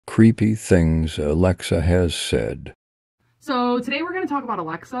creepy things Alexa has said. So today we're going to talk about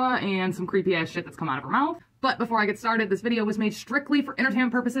Alexa and some creepy ass shit that's come out of her mouth. But before I get started, this video was made strictly for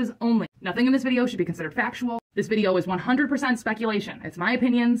entertainment purposes only. Nothing in this video should be considered factual. This video is 100% speculation. It's my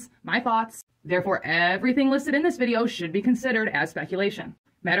opinions, my thoughts. Therefore, everything listed in this video should be considered as speculation.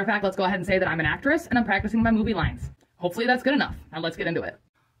 Matter of fact, let's go ahead and say that I'm an actress and I'm practicing my movie lines. Hopefully that's good enough. Now let's get into it.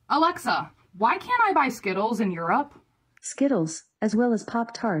 Alexa, why can't I buy Skittles in Europe? Skittles, as well as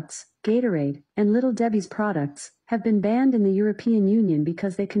Pop-Tarts, Gatorade, and Little Debbie's products, have been banned in the European Union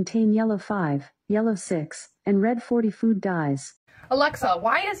because they contain yellow 5, yellow 6, and red 40 food dyes. Alexa,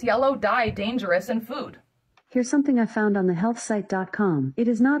 why is yellow dye dangerous in food? Here's something I found on the healthsite.com. It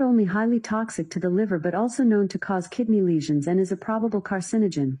is not only highly toxic to the liver but also known to cause kidney lesions and is a probable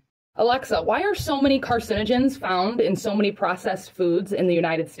carcinogen. Alexa, why are so many carcinogens found in so many processed foods in the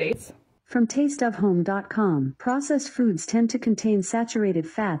United States? From tasteofhome.com, processed foods tend to contain saturated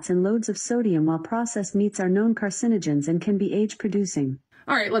fats and loads of sodium, while processed meats are known carcinogens and can be age-producing.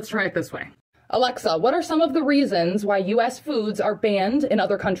 All right, let's try it this way. Alexa, what are some of the reasons why U.S. foods are banned in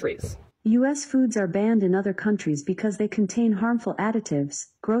other countries? U.S. foods are banned in other countries because they contain harmful additives,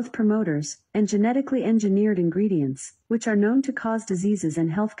 growth promoters, and genetically engineered ingredients, which are known to cause diseases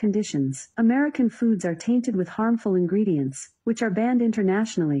and health conditions. American foods are tainted with harmful ingredients, which are banned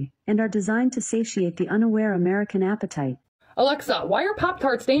internationally, and are designed to satiate the unaware American appetite. Alexa, why are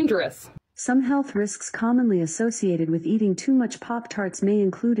Pop-Tarts dangerous? Some health risks commonly associated with eating too much Pop-Tarts may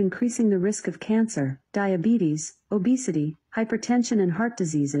include increasing the risk of cancer, diabetes, obesity, hypertension and heart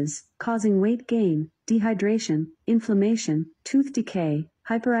diseases, causing weight gain, dehydration, inflammation, tooth decay,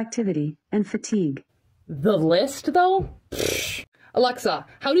 hyperactivity, and fatigue. The list, though? Pfft. Alexa,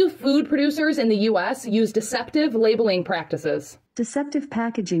 how do food producers in the U.S. use deceptive labeling practices? Deceptive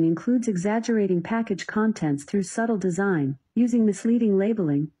packaging includes exaggerating package contents through subtle design, using misleading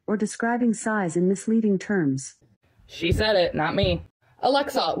labeling, or describing size in misleading terms. She said it, not me.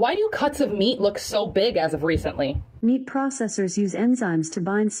 Alexa, why do cuts of meat look so big as of recently? Meat processors use enzymes to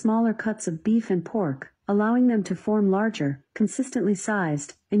bind smaller cuts of beef and pork, allowing them to form larger, consistently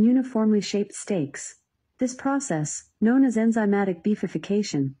sized, and uniformly shaped steaks. This process, known as enzymatic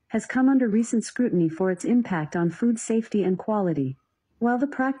beefification, has come under recent scrutiny for its impact on food safety and quality. While the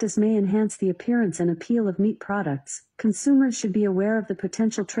practice may enhance the appearance and appeal of meat products, consumers should be aware of the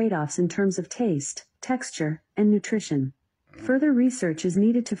potential trade-offs in terms of taste, texture, and nutrition. Further research is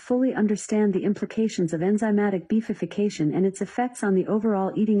needed to fully understand the implications of enzymatic beefification and its effects on the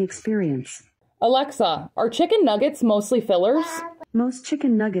overall eating experience. Alexa, are chicken nuggets mostly fillers? Most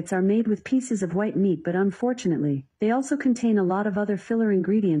chicken nuggets are made with pieces of white meat, but unfortunately, they also contain a lot of other filler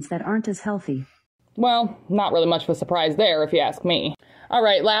ingredients that aren't as healthy. Well, not really much of a surprise there, if you ask me. All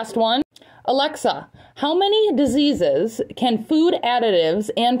right, last one. Alexa, how many diseases can food additives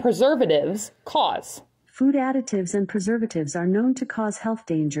and preservatives cause? Food additives and preservatives are known to cause health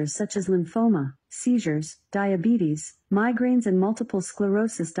dangers such as lymphoma, seizures, diabetes, migraines and multiple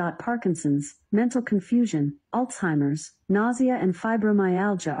sclerosis. Parkinson's, mental confusion, Alzheimer's, nausea and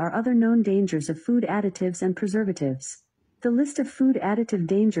fibromyalgia are other known dangers of food additives and preservatives. The list of food additive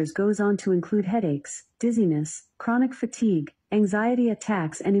dangers goes on to include headaches, dizziness, chronic fatigue, anxiety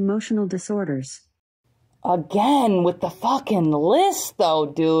attacks, and emotional disorders. Again with the fucking list though,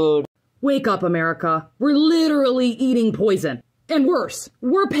 dude. Wake up, America. We're literally eating poison. And worse,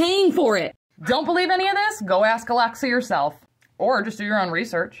 we're paying for it. Don't believe any of this? Go ask Alexa yourself. Or just do your own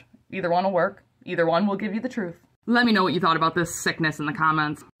research. Either one will work. Either one will give you the truth. Let me know what you thought about this sickness in the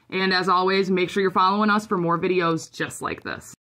comments. And as always, make sure you're following us for more videos just like this.